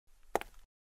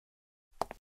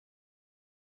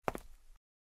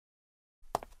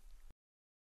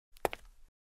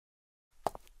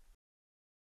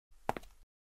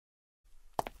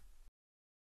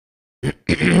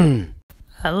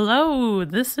Hello,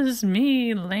 this is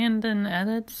me, Landon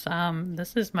Edits.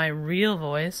 This is my real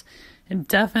voice, and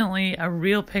definitely a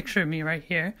real picture of me right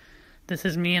here. This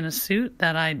is me in a suit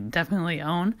that I definitely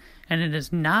own, and it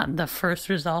is not the first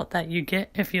result that you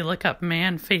get if you look up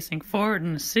man facing forward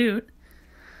in a suit.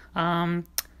 I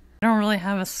don't really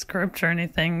have a script or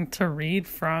anything to read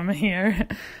from here.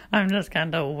 I'm just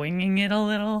kind of winging it a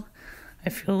little. I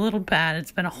feel a little bad.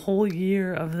 It's been a whole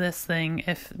year of this thing.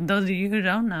 If those of you who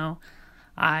don't know,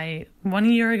 1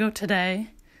 year ago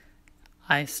today,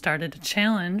 I started a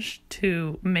challenge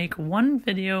to make one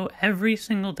video every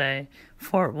single day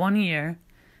for 1 year,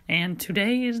 and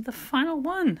today is the final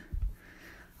one.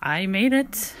 I made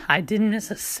it. I didn't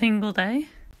miss a single day.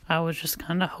 I was just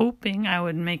kind of hoping I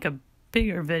would make a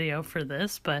bigger video for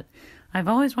this, but I've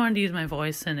always wanted to use my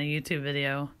voice in a YouTube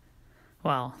video,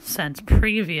 well, since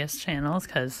previous channels,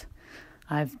 because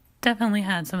I've definitely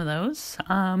had some of those.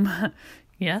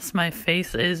 Yes, my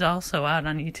face is also out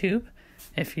on YouTube.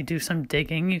 If you do some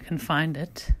digging, you can find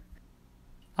it.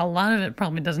 A lot of it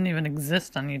probably doesn't even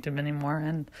exist on YouTube anymore,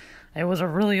 and it was a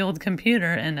really old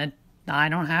computer, and I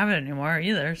don't have it anymore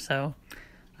either, so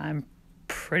I'm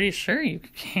pretty sure you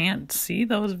can't see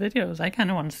those videos. I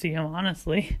kind of want to see them,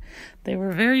 honestly. They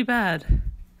were very bad.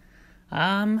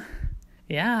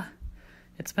 Yeah,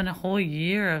 it's been a whole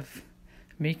year of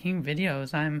making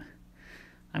videos.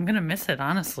 I'm gonna miss it,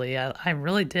 honestly. I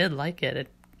really did like it. It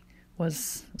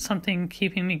was something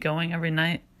keeping me going every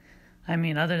night. I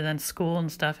mean, other than school and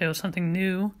stuff, it was something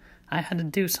new. I had to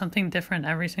do something different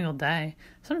every single day.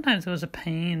 Sometimes it was a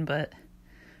pain, but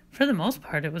for the most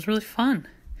part, it was really fun.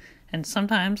 And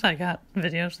sometimes I got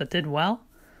videos that did well.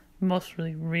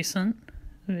 Mostly recent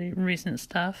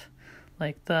stuff,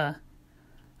 like the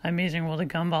Amazing World of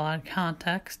Gumball Out of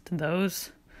Context.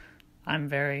 Those I'm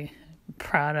very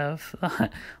proud of.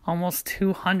 Almost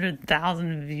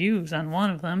 200,000 views on one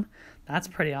of them. That's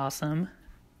pretty awesome.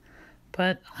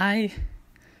 But I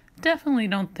definitely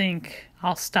don't think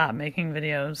I'll stop making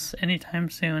videos anytime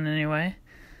soon anyway.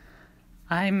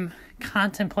 I'm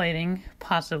contemplating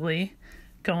possibly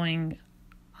going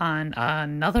on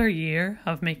another year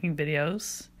of making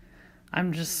videos.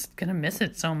 I'm just gonna miss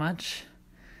it so much.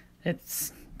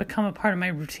 It's become a part of my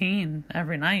routine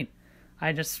every night.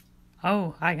 I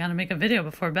gotta make a video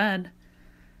before bed.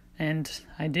 And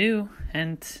I do.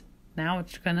 And now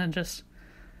it's gonna just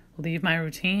leave my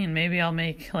routine. Maybe I'll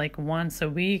make like once a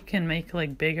week and make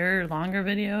like bigger, longer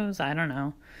videos. I don't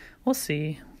know. We'll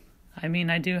see. I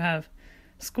mean, I do have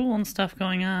school and stuff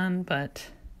going on, but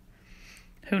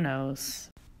who knows?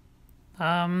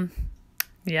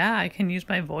 Yeah, I can use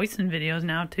my voice in videos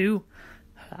now too.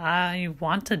 I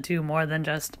want to do more than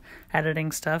just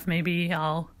editing stuff. Maybe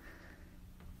I'll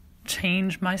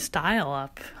change my style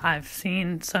up. I've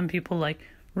seen some people like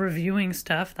reviewing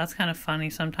stuff. That's kind of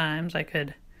funny sometimes. I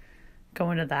could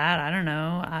go into that. I don't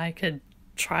know. I could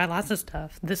try lots of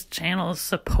stuff. This channel is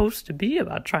supposed to be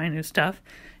about trying new stuff,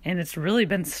 and it's really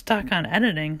been stuck on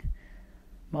editing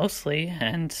mostly,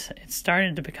 and it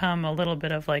started to become a little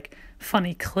bit of like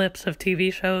funny clips of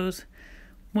TV shows,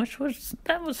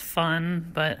 that was fun,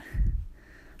 but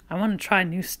I want to try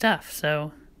new stuff,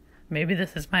 so maybe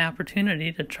this is my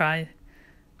opportunity to try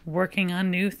working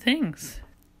on new things.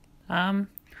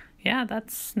 Yeah,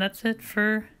 that's it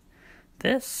for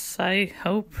this. I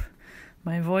hope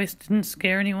my voice didn't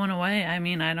scare anyone away. I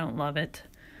mean, I don't love it,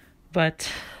 but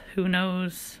who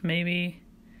knows? Maybe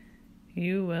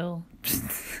you will.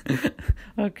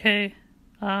 Okay.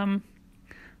 That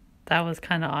was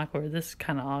kind of awkward. This is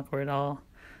kind of awkward all.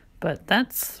 But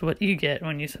that's what you get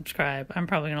when you subscribe. I'm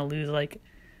probably going to lose like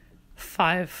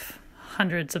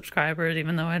 500 subscribers,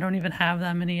 even though I don't even have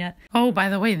that many yet. Oh, by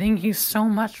the way, thank you so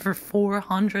much for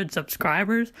 400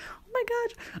 subscribers. Oh my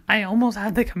gosh, I almost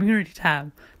had the community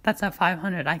tab. That's at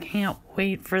 500. I can't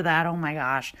wait for that. Oh my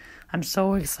gosh, I'm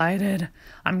so excited.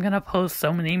 I'm gonna post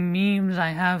so many memes. I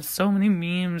have so many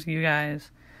memes, you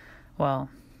guys. Well,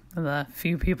 the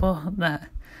few people that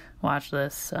watch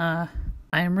this.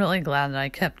 I am really glad that I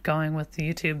kept going with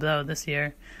YouTube though this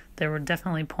year. There were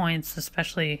definitely points,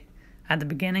 especially at the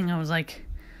beginning, I was like,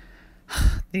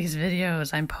 these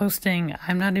videos I'm posting,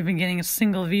 I'm not even getting a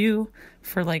single view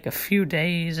for like a few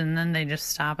days, and then they just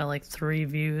stop at like 3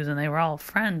 views, and they were all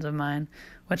friends of mine,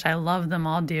 which I love them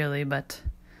all dearly, but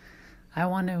I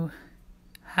want to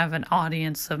have an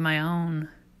audience of my own,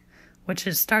 which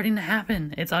is starting to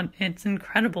happen. It's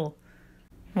incredible.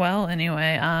 Well,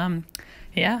 anyway,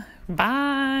 yeah,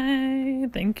 bye.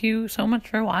 Thank you so much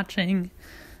for watching,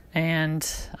 and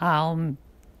I'll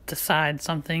decide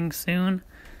something soon.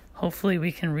 Hopefully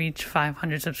we can reach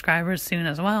 500 subscribers soon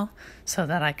as well, so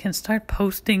that I can start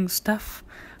posting stuff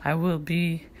I will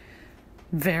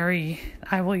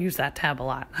use that tab a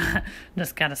lot.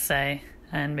 Just gotta say.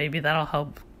 And maybe that'll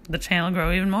help the channel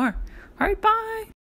grow even more. All right, bye.